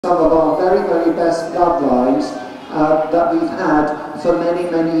some of our very, very best bloodlines that we've had for many,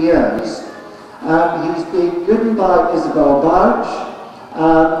 many years. He's been ridden by Isabel Bouch,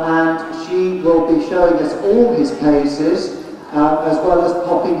 and she will be showing us all his paces, as well as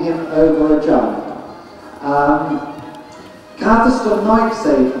popping him over a jump. Catherstone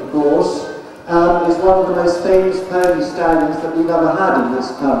Nightshade, of course, is one of the most famous pony stallions that we've ever had in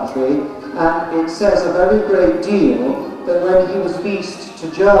this country, and it says a very great deal that when he was leased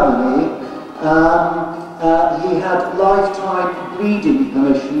to Germany, he had lifetime breeding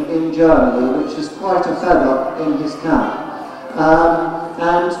permission in Germany, which is quite a feather in his cap.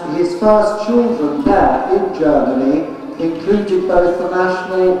 And his first children there in Germany included both the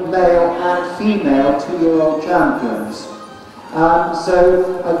national male and female 2-year-old champions.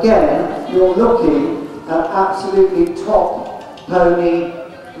 So again, you're looking at absolutely top pony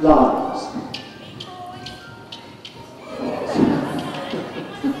lines.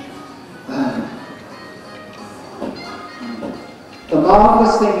 The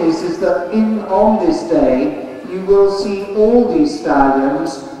marvellous thing is that on this day, you will see all these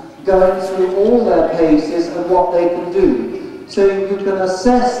stallions going through all their paces and what they can do. So you can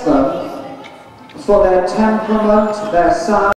assess them for their temperament, their size,